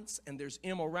violence, and there's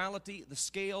immorality, the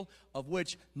scale of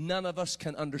which none of us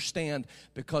can understand,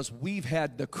 because we've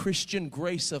had the Christian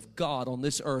grace of God on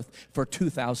this earth for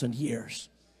 2,000 years.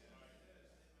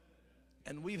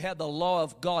 And we've had the law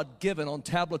of God given on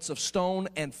tablets of stone,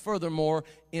 and furthermore,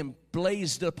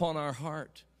 emblazed upon our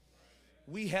heart.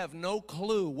 We have no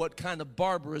clue what kind of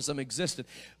barbarism existed.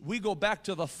 We go back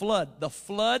to the flood. The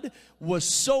flood was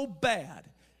so bad.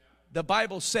 The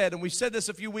Bible said, and we said this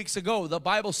a few weeks ago, the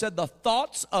Bible said the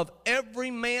thoughts of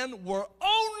every man were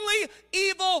only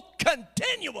evil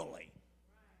continually.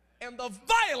 And the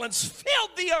violence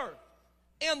filled the earth.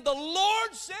 And the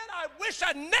Lord said, I wish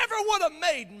I never would have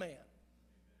made man.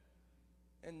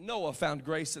 And Noah found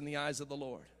grace in the eyes of the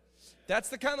Lord. That's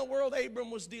the kind of world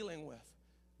Abram was dealing with.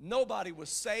 Nobody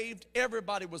was saved.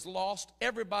 Everybody was lost.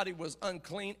 Everybody was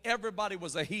unclean. Everybody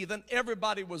was a heathen.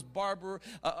 Everybody was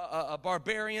a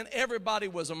barbarian. Everybody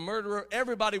was a murderer.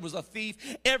 Everybody was a thief.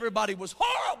 Everybody was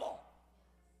horrible.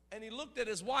 And he looked at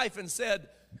his wife and said,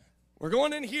 we're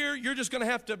going in here. You're just going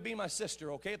to have to be my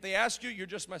sister, okay? If they ask you, you're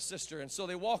just my sister. And so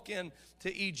they walk in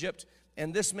to Egypt,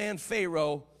 and this man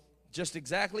Pharaoh, just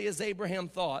exactly as Abraham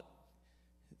thought,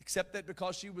 except that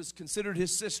because she was considered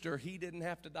his sister, he didn't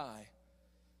have to die.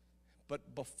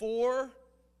 But before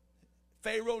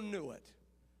Pharaoh knew it,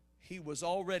 he was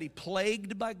already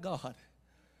plagued by God.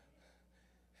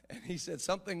 And he said,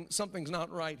 something's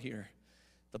not right here.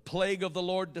 The plague of the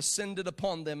Lord descended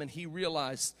upon them, and he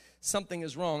realized something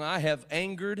is wrong. I have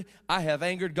angered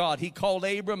God. He called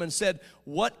Abram and said,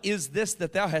 what is this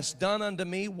that thou hast done unto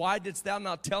me? Why didst thou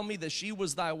not tell me that she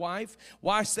was thy wife?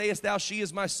 Why sayest thou she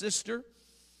is my sister?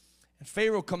 And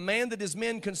Pharaoh commanded his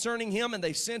men concerning him, and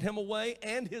they sent him away,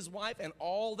 and his wife, and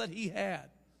all that he had.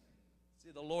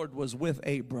 See, the Lord was with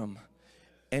Abram,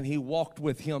 and he walked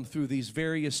with him through these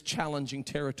various challenging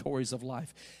territories of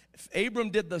life. Abram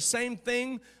did the same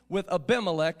thing with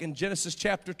Abimelech in Genesis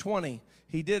chapter 20.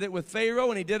 He did it with Pharaoh,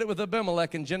 and he did it with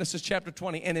Abimelech in Genesis chapter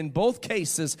 20. And in both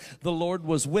cases, the Lord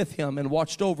was with him and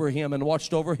watched over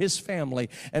his family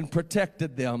and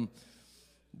protected them,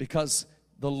 because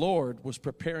the Lord was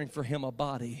preparing for him a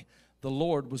body. The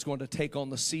Lord was going to take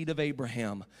on the seed of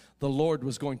Abraham. The Lord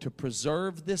was going to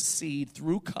preserve this seed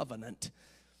through covenant.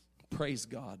 Praise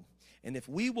God. And if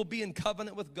we will be in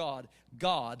covenant with God,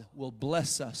 God will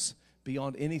bless us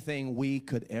beyond anything we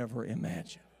could ever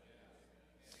imagine.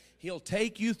 He'll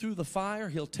take you through the fire.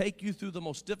 He'll take you through the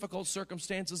most difficult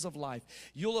circumstances of life.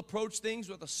 You'll approach things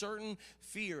with a certain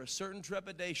fear, a certain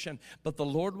trepidation, but the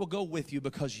Lord will go with you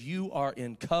because you are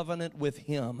in covenant with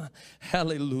him.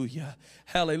 Hallelujah.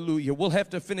 Hallelujah. We'll have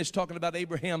to finish talking about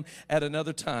Abraham at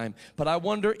another time, but I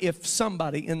wonder if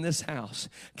somebody in this house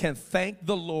can thank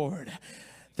the Lord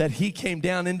that he came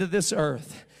down into this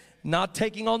earth, not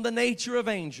taking on the nature of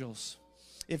angels.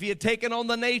 If he had taken on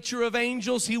the nature of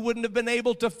angels, he wouldn't have been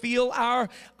able to feel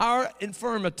our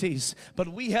infirmities. But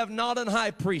we have not an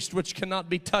high priest which cannot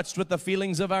be touched with the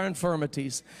feelings of our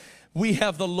infirmities. We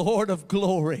have the Lord of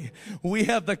glory. We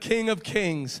have the King of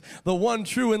kings, the one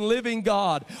true and living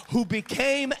God who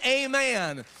became a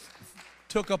man,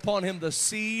 took upon him the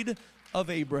seed of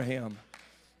Abraham,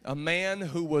 a man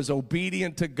who was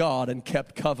obedient to God and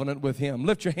kept covenant with him.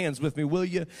 Lift your hands with me, will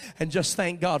you? And just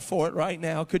thank God for it right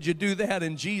now. Could you do that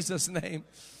in Jesus' name?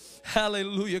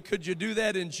 Hallelujah. Could you do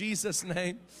that in Jesus'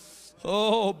 name?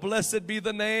 Oh, blessed be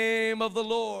the name of the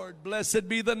Lord. Blessed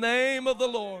be the name of the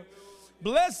Lord.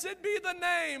 Blessed be the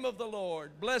name of the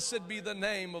Lord. Blessed be the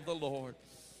name of the Lord.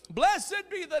 Blessed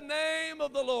be the name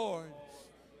of the Lord.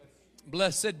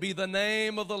 Blessed be the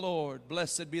name of the Lord.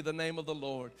 Blessed be the name of the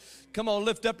Lord. Come on,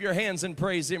 lift up your hands and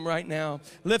praise Him right now.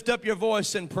 Lift up your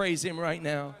voice and praise Him right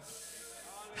now.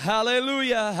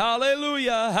 Hallelujah,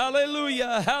 hallelujah,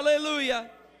 hallelujah, hallelujah.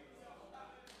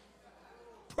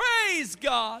 Praise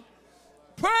God.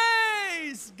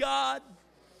 Praise God.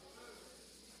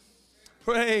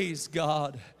 Praise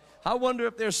God. I wonder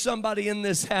if there's somebody in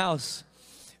this house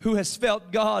who has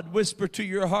felt God whisper to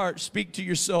your heart, speak to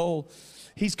your soul.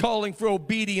 He's calling for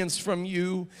obedience from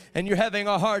you, and you're having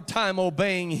a hard time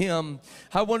obeying Him.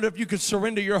 I wonder if you could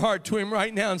surrender your heart to Him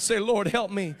right now and say, Lord,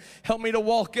 help me. Help me to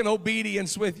walk in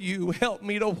obedience with you. Help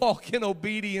me to walk in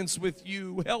obedience with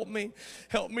you. Help me.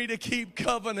 Help me to keep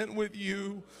covenant with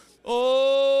you.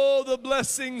 Oh, the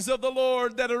blessings of the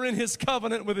Lord that are in His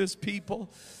covenant with His people.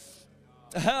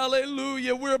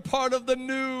 Hallelujah. We're part of the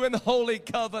new and holy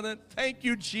covenant. Thank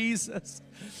you, Jesus.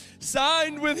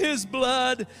 Signed with His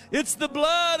blood. It's the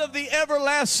blood of the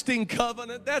everlasting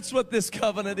covenant. That's what this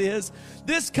covenant is.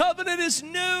 This covenant is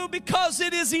new because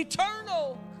it is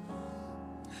eternal.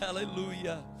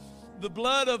 Hallelujah. The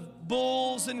blood of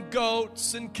bulls and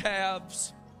goats and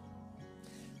calves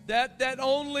that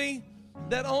only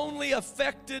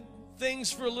affected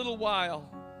things for a little while.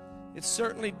 It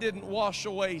certainly didn't wash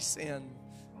away sin.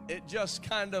 It just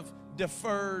kind of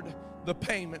deferred the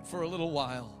payment for a little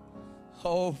while.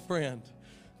 Oh, friend,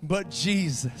 but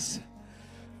Jesus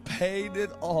paid it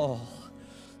all.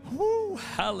 Woo,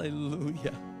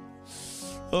 hallelujah.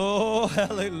 Oh,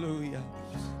 hallelujah.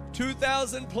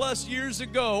 2,000 plus years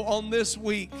ago on this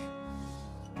week,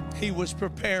 He was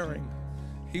preparing.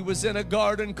 He was in a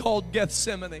garden called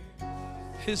Gethsemane.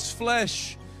 His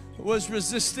flesh was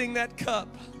resisting that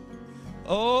cup.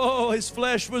 Oh, His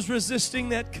flesh was resisting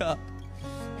that cup.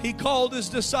 He called His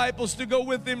disciples to go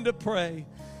with Him to pray.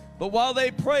 But while they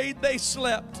prayed, they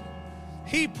slept.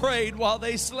 He prayed while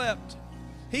they slept.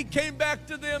 He came back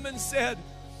to them and said,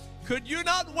 could you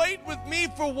not wait with me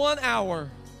for 1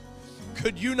 hour?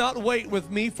 Could you not wait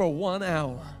with me for 1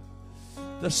 hour?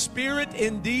 The spirit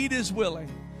indeed is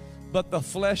willing, but the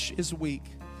flesh is weak.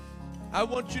 I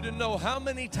want you to know how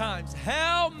many times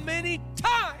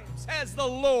has the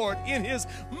Lord in His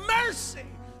mercy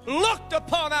looked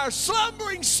upon our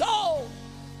slumbering soul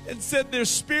and said their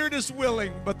spirit is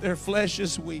willing, but their flesh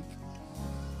is weak.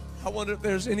 I wonder if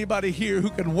there's anybody here who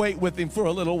can wait with Him for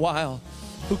a little while,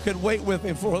 who can wait with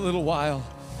Him for a little while.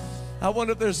 I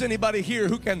wonder if there's anybody here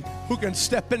who can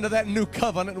step into that new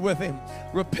covenant with Him,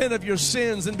 repent of your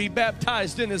sins and be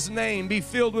baptized in His name, be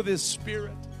filled with His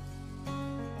Spirit.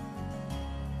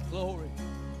 Glory,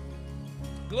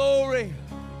 glory,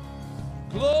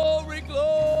 glory,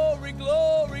 glory,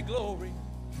 glory, glory.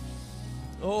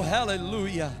 Oh,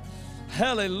 hallelujah,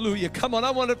 hallelujah. Come on, I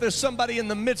wonder if there's somebody in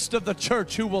the midst of the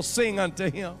church who will sing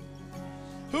unto Him,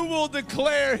 who will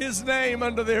declare His name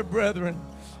unto their brethren.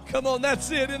 Come on, that's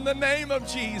it, in the name of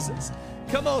Jesus.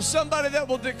 Come on, somebody that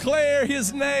will declare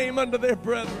His name unto their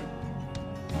brethren.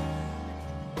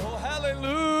 Oh,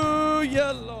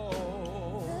 hallelujah, Lord.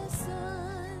 The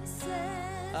sun sets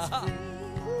free.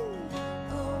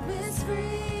 Oh, it's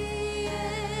free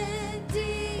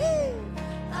indeed.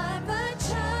 I'm a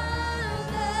child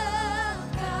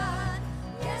of God.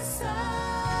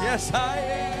 Yes, I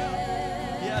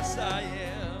am. Yes, I am.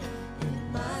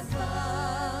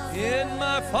 In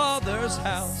my Father's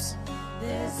house,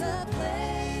 there's a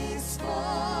place for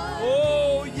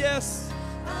oh, yes,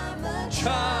 I'm a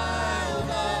child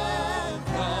of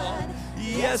God.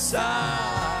 Yes,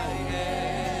 I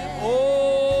am.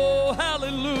 Oh,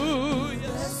 hallelujah.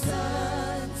 The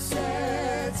sun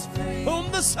sets free. Whom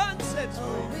the sun sets free.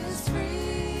 Oh, is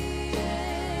free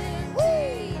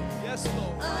indeed. Yes,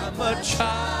 Lord. I'm a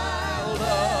child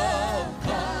of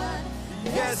God.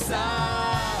 Yes,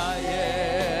 I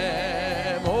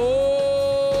am.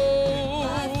 Oh,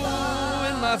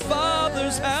 in my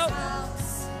Father's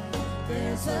house,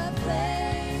 there's a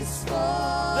place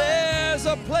for there's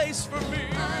a place for me.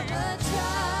 I'm a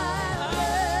child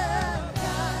of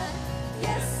God.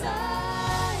 Yes, I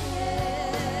am.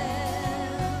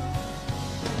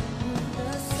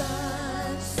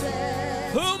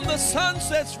 Whom the sun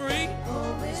sets free.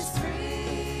 Oh, is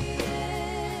free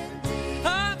indeed.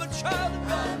 I'm a child of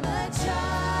God. I'm a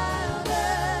child of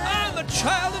I'm a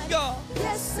child of God.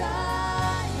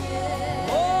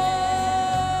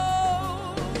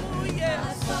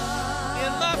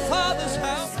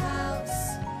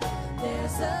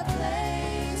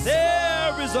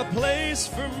 a place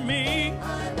for me.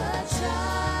 I'm a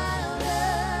child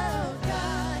of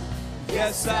God.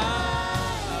 Yes, I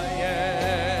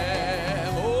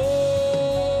am.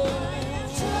 Oh,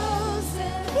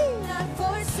 Chosen, not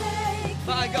forsaken.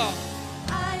 my God.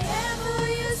 I am who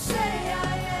you say I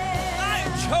am. I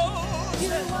am You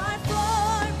chosen. are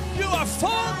for me. You are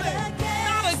for me,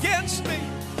 not against me.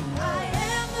 I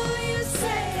am who you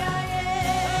say I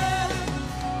am.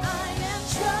 I am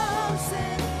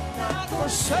chosen, not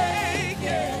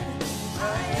Forsaken. I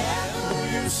am who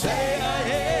you Say I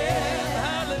am.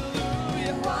 Hallelujah.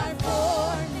 You are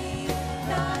for me,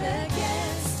 not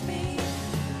against me.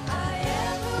 I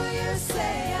am who you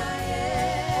say I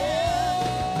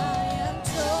am. I am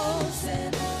chosen,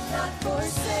 not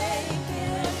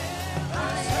forsaken. I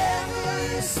am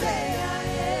who you say I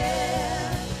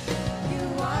am. You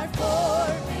are for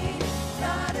me,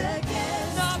 not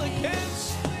against Not me. against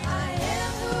me. I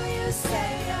am who you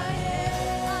say I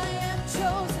am. I am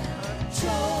chosen,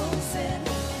 chosen,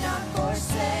 not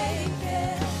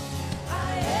forsaken. I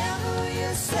am who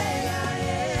you say I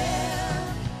am.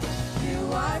 You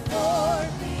are for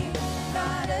me,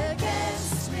 not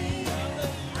against me.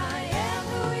 I am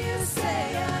who you say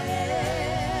I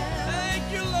am. Thank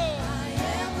you, Lord. I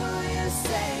am who you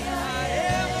say I I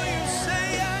am who you say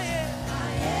I am. I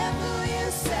am who you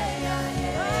say I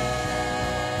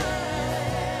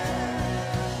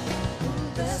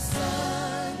am. The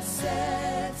sun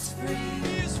sets free.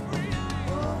 He's free.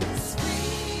 Oh, is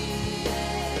free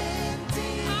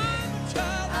indeed. I'm a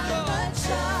child of I'm God. a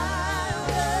child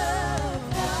of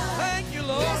God. Thank you,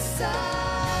 Lord. Yes, I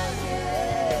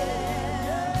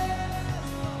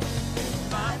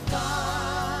am. My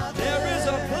Father. There is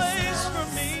a place for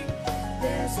me.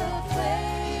 There's a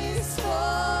place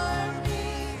for me.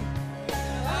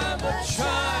 I'm a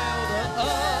child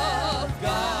of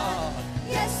God.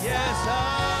 Yes, Yes, I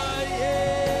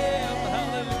am.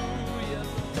 Hallelujah.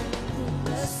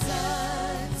 the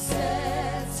sun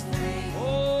sets free.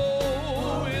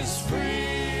 Oh, is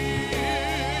free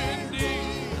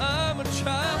indeed. I'm a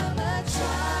child. I'm a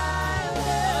child of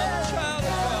Child of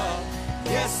God.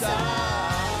 Yes, I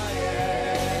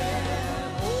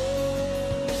am.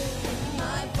 Oh,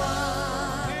 my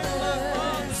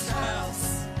Father's house.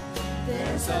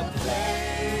 There's a a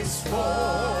place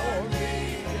for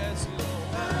me. Yes,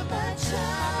 Lord. I'm a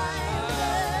child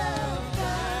of God.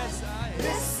 Yes, I am.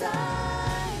 Yes, I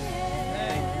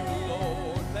Thank am. you,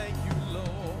 Lord. Thank you,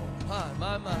 Lord.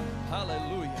 My.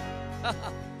 Hallelujah.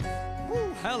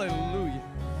 Woo, hallelujah.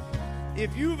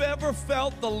 If you've ever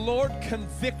felt the Lord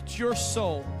convict your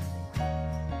soul,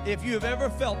 if you have ever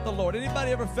felt the Lord,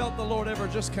 anybody ever felt the Lord ever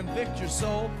just convict your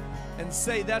soul and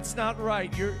say, that's not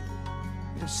right,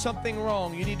 there's something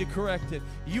wrong, you need to correct it,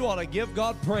 you ought to give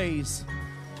God praise.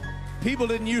 People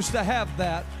didn't used to have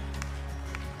that.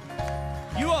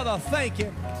 You ought to thank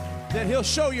Him that He'll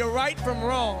show you right from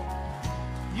wrong.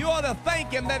 You ought to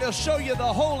thank Him that He'll show you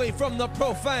the holy from the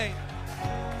profane.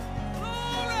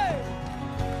 Glory!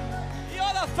 You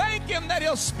ought to thank Him that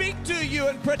He'll speak to you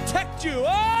and protect you.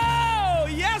 Oh,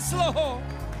 yes, Lord.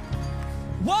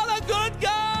 What a good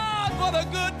God! What a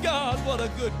good God! What a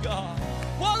good God!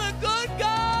 What a good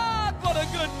God! What a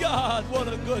good God! What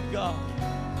a good God!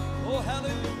 Oh,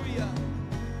 hallelujah.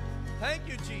 Thank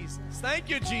you, Jesus. Thank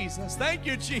you, Jesus. Thank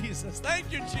you, Jesus.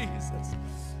 Thank you, Jesus.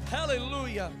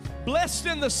 Hallelujah. Blessed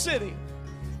in the city,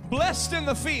 blessed in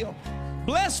the field,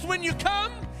 blessed when you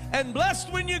come and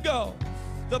blessed when you go.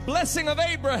 The blessing of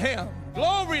Abraham.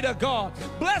 Glory to God.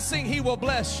 Blessing, He will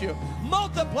bless you.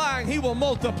 Multiplying, He will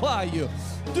multiply you.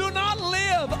 Do not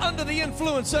live under the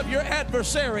influence of your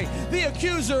adversary, the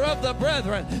accuser of the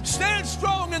brethren. Stand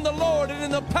strong in the Lord and in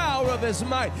the power of His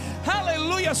might.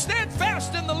 Hallelujah. Stand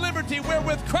fast in the liberty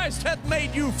wherewith Christ hath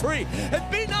made you free. And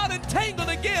be not entangled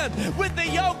again with the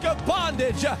yoke of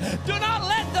bondage. Do not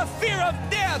let the fear of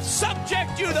death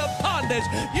subject you to bondage.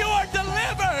 You are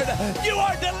delivered. You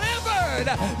are delivered.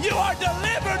 You are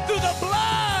delivered through the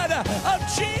blood of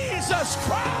Jesus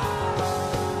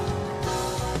Christ.